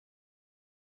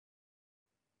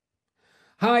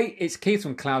Hi, it's Keith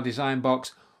from Cloud Design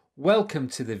Box. Welcome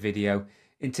to the video.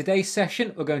 In today's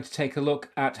session, we're going to take a look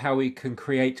at how we can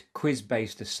create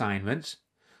quiz-based assignments.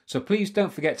 So please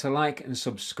don't forget to like and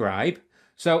subscribe.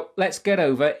 So let's get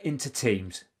over into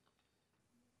Teams.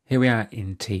 Here we are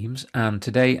in Teams, and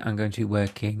today I'm going to be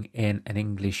working in an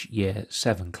English Year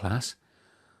 7 class.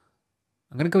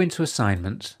 I'm going to go into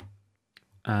Assignments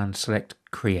and select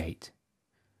Create.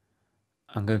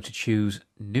 I'm going to choose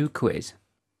New Quiz.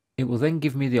 It will then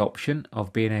give me the option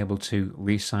of being able to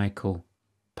recycle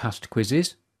past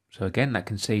quizzes. So again, that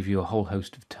can save you a whole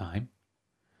host of time.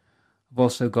 I've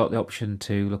also got the option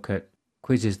to look at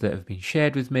quizzes that have been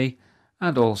shared with me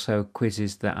and also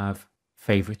quizzes that I've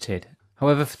favorited.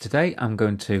 However, for today, I'm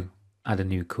going to add a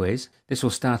new quiz. This will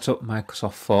start up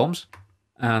Microsoft Forms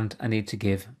and I need to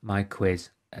give my quiz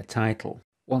a title.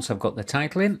 Once I've got the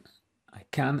title in, I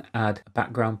can add a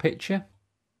background picture.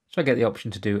 So I get the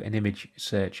option to do an image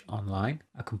search online.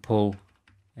 I can pull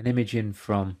an image in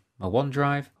from my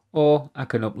OneDrive, or I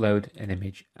can upload an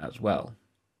image as well.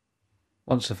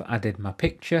 Once I've added my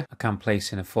picture, I can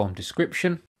place in a form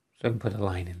description, so I can put a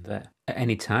line in there. At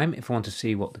any time, if I want to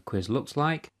see what the quiz looks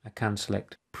like, I can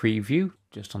select Preview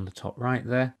just on the top right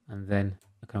there, and then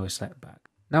I can always select back.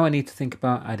 Now I need to think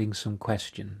about adding some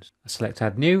questions. I select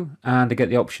Add New, and I get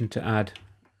the option to add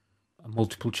a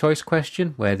multiple choice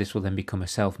question where this will then become a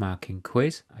self-marking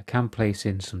quiz. I can place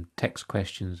in some text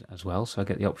questions as well, so I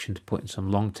get the option to put in some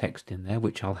long text in there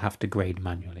which I'll have to grade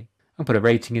manually. I'll put a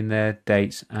rating in there,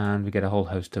 dates, and we get a whole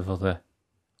host of other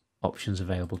options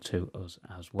available to us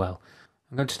as well.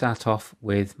 I'm going to start off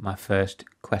with my first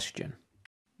question.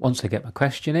 Once I get my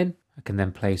question in, I can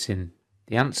then place in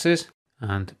the answers,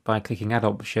 and by clicking Add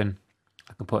option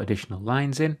I can put additional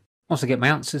lines in. Once I get my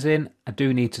answers in, I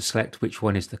do need to select which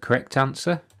one is the correct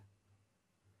answer.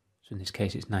 So in this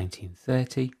case it's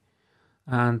 1930,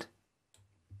 and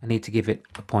I need to give it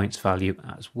a points value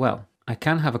as well. I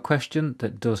can have a question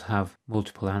that does have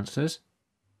multiple answers,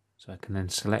 so I can then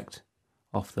select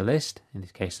off the list. In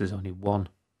this case there's only one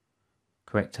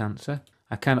correct answer.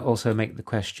 I can also make the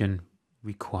question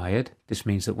required. This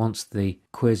means that once the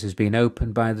quiz has been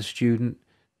opened by the student,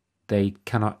 they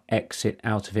cannot exit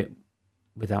out of it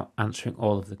without answering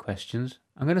all of the questions.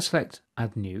 I'm going to select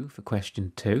Add New for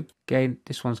question 2. Again,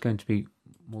 this one's going to be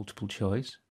multiple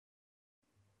choice.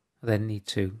 I then need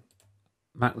to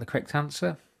mark the correct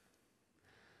answer,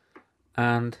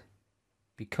 and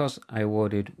because I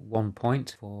awarded 1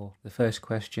 point for the first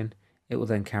question, it will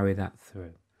then carry that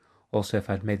through. Also, if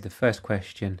I'd made the first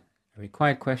question a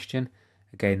required question,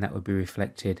 again that would be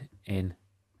reflected in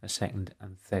a second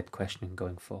and third question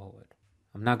going forward.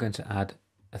 I'm now going to add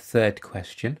a third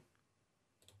question.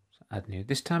 So Add New.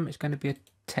 This time it's going to be a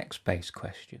text-based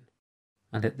question,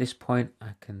 and at this point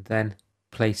I can then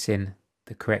place in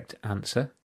the correct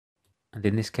answer, and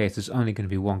in this case there's only going to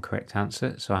be one correct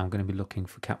answer, so I'm going to be looking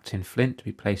for Captain Flint to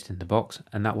be placed in the box,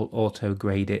 and that will auto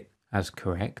grade it as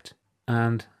correct.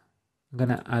 And I'm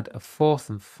going to add a fourth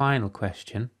and final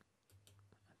question,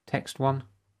 a text one,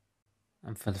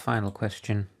 and for the final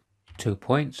question 2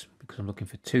 points because I'm looking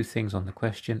for two things on the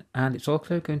question, and it's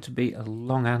also going to be a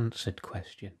long answered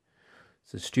question.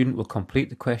 So the student will complete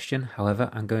the question, however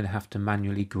I'm going to have to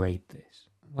manually grade this.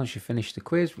 Once you finish the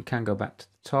quiz, we can go back to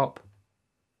the top.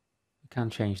 We can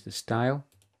change the style,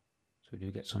 so we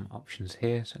do get some options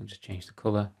here, so I can just change the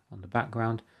colour on the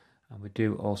background, and we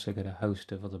do also get a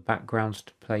host of other backgrounds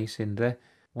to place in there.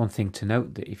 One thing to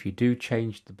note, that if you do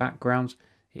change the backgrounds,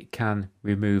 it can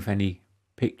remove any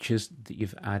pictures that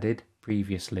you've added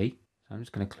previously. So I'm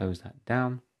just going to close that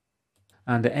down,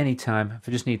 and at any time if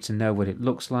I just need to know what it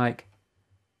looks like,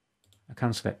 I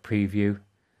can select Preview,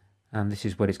 and this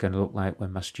is what it's going to look like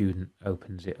when my student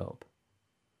opens it up.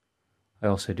 I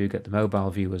also do get the mobile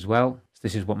view as well, so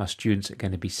this is what my students are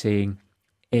going to be seeing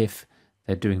if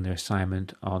they're doing their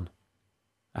assignment on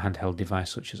a handheld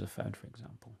device such as a phone, for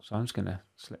example. So I'm just going to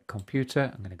select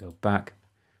Computer, I'm going to go back.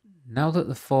 Now that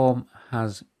the form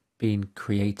has been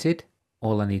created,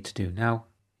 all I need to do now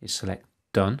is select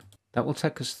Done. That will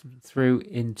take us through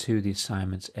into the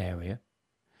assignments area,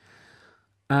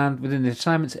 and within the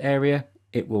assignments area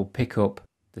it will pick up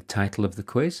the title of the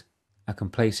quiz. I can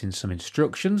place in some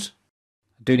instructions.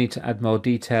 I do need to add more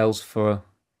details for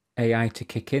AI to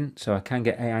kick in, so I can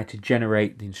get AI to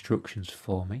generate the instructions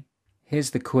for me.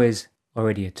 Here's the quiz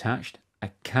already attached.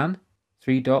 I can,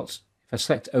 3 dots, if I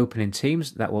select Open in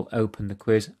Teams, that will open the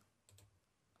quiz,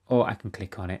 or I can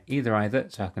click on it, either,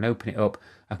 so I can open it up,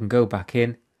 I can go back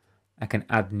in, I can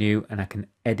add new, and I can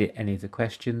edit any of the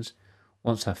questions.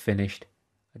 Once I've finished,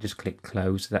 I just click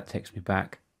Close, so that takes me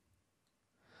back.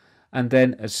 And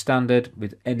then, as standard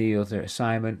with any other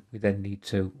assignment, we then need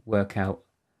to work out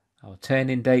our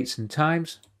turn-in dates and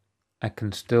times. I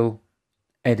can still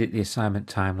edit the assignment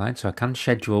timeline, so I can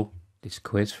schedule this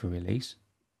quiz for release.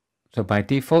 So by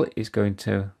default, it's going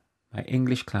to my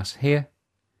English class here.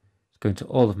 It's going to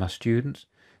all of my students.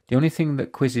 The only thing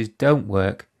that quizzes don't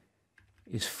work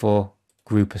is for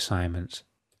group assignments.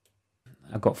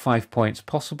 I've got 5 points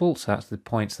possible, so that's the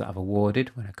points that I've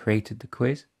awarded when I created the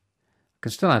quiz. I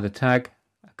can still add a tag,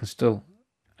 I can still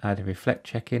add a reflect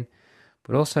check-in,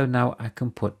 but also now I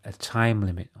can put a time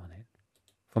limit on it.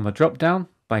 From a drop down,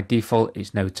 by default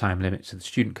it's no time limit, so the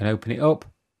student can open it up,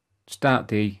 start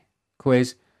the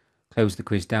quiz, close the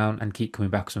quiz down and keep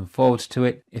coming backwards and forwards to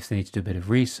it if they need to do a bit of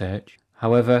research.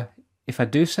 However, if I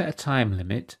do set a time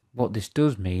limit, what this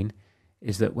does mean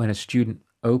is that when a student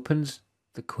opens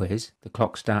the quiz, the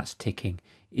clock starts ticking,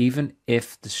 even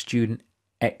if the student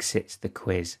exits the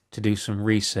quiz to do some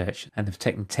research and they've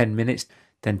taken 10 minutes,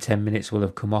 then 10 minutes will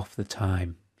have come off the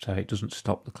time, so it doesn't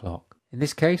stop the clock. In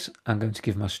this case, I'm going to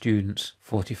give my students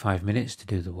 45 minutes to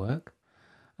do the work,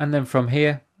 and then from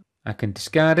here I can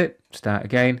discard it, start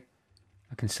again,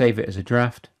 I can save it as a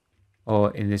draft,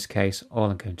 or in this case all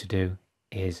I'm going to do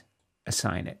is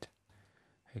assign it.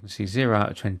 You can see 0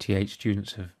 out of 28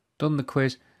 students have done the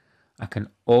quiz. I can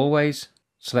always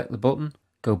select the button,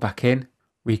 go back in,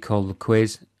 recall the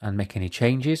quiz and make any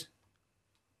changes.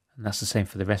 And that's the same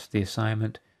for the rest of the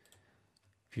assignment.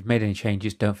 If you've made any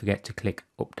changes, don't forget to click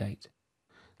Update.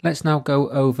 Let's now go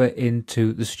over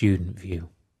into the student view.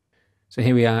 So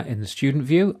here we are in the student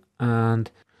view, and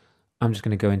I'm just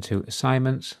going to go into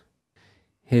Assignments.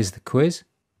 Here's the quiz.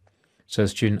 So the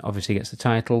student obviously gets the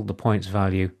title, the points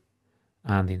value,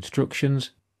 and the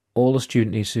instructions. All the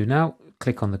student needs to do now,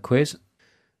 click on the quiz.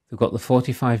 They've got the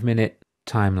 45-minute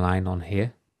timeline on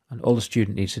here, and all the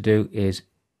student needs to do is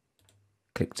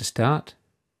click to start.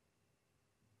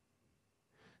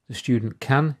 The student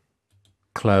can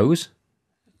close,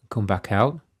 come back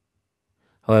out.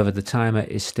 However, the timer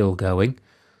is still going,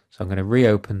 so I'm going to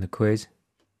reopen the quiz.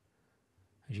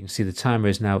 As you can see, the timer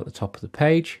is now at the top of the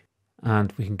page,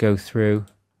 and we can go through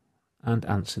and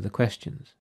answer the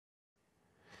questions.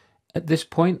 At this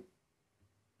point,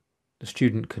 the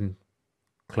student can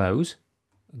close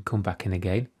and come back in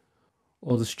again,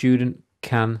 or the student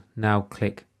can now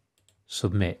click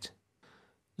Submit.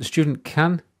 The student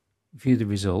can view the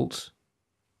results,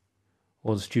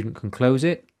 or the student can close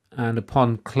it, and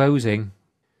upon closing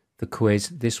the quiz,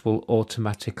 this will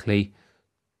automatically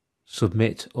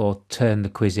submit or turn the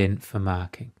quiz in for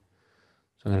marking.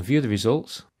 So I'm going to view the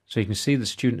results. So you can see the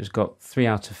student has got 3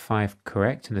 out of 5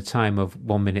 correct in a time of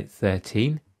 1 minute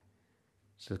 13.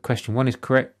 So question 1 is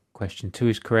correct, question 2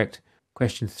 is correct,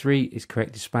 question 3 is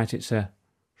correct despite it's a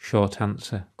short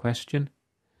answer question.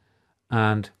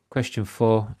 And question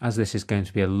 4, as this is going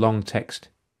to be a long text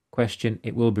question,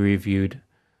 it will be reviewed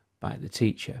by the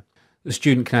teacher. The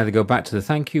student can either go back to the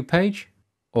thank you page,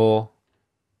 or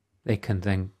they can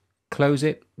then close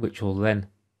it, which will then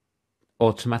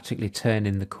automatically turn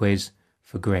in the quiz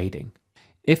for grading.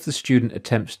 If the student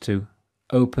attempts to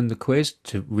open the quiz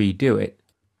to redo it,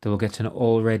 they will get an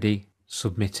already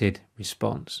submitted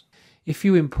response. If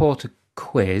you import a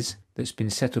quiz that's been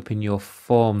set up in your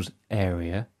forms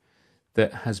area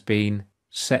that has been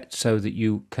set so that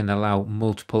you can allow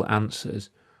multiple answers,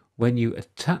 when you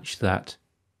attach that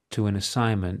to an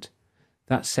assignment,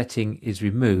 that setting is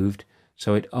removed,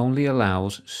 so it only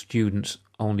allows students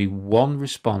only one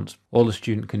response. All the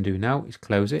student can do now is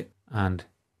close it, and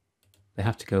they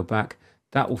have to go back.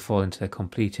 That will fall into their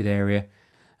completed area,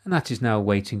 and that is now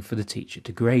waiting for the teacher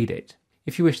to grade it.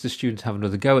 If you wish the student to have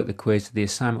another go at the quiz, the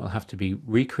assignment will have to be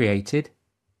recreated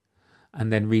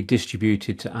and then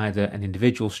redistributed to either an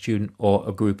individual student or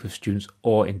a group of students,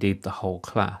 or indeed the whole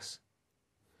class.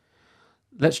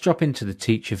 Let's drop into the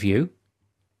teacher view.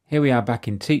 Here we are back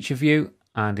in teacher view,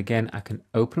 and again I can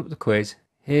open up the quiz.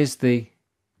 Here's the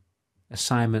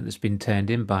assignment that's been turned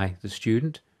in by the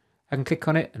student. I can click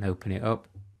on it and open it up.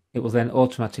 It will then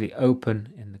automatically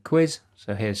open in the quiz.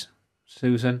 So here's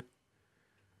Susan,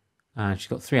 and she's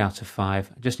got 3 out of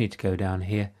 5. I just need to go down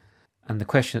here, and the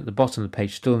question at the bottom of the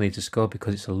page still needs a score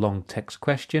because it's a long text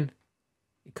question.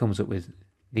 It comes up with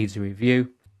needs a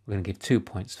review. We're going to give 2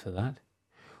 points for that.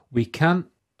 We can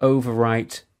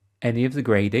overwrite any of the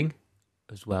grading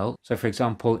as well. So for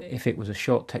example, if it was a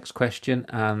short text question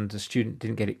and the student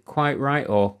didn't get it quite right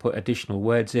or put additional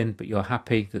words in, but you're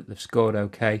happy that they've scored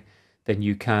okay, then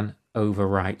you can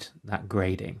overwrite that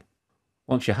grading.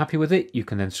 Once you're happy with it, you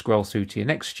can then scroll through to your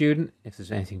next student if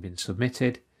there's anything been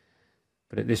submitted.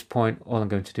 But at this point, all I'm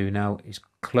going to do now is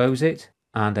close it,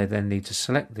 and I then need to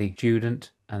select the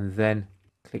student and then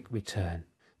click return.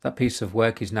 That piece of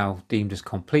work is now deemed as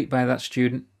complete by that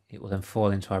student. It will then fall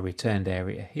into our returned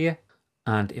area here.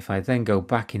 And if I then go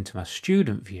back into my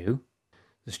student view,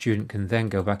 the student can then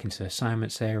go back into the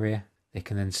assignments area. They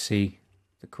can then see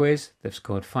the quiz. They've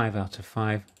scored 5 out of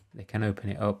 5. They can open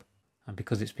it up, and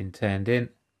because it's been turned in,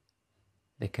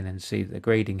 they can then see the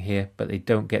grading here, but they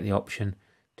don't get the option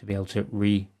to be able to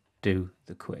redo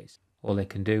the quiz. All they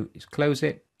can do is close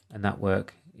it, and that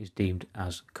work is deemed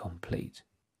as complete.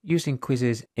 Using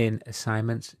quizzes in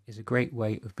assignments is a great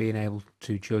way of being able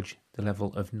to judge the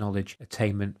level of knowledge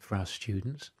attainment for our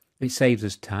students. It saves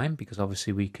us time because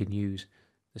obviously we can use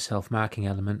the self-marking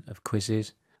element of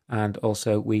quizzes, and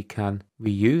also we can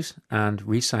reuse and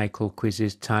recycle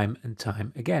quizzes time and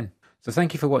time again. So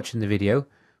thank you for watching the video.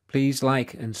 Please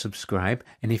like and subscribe,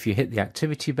 and if you hit the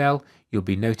activity bell, you'll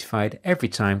be notified every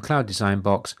time Cloud Design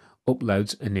Box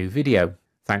uploads a new video.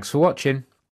 Thanks for watching.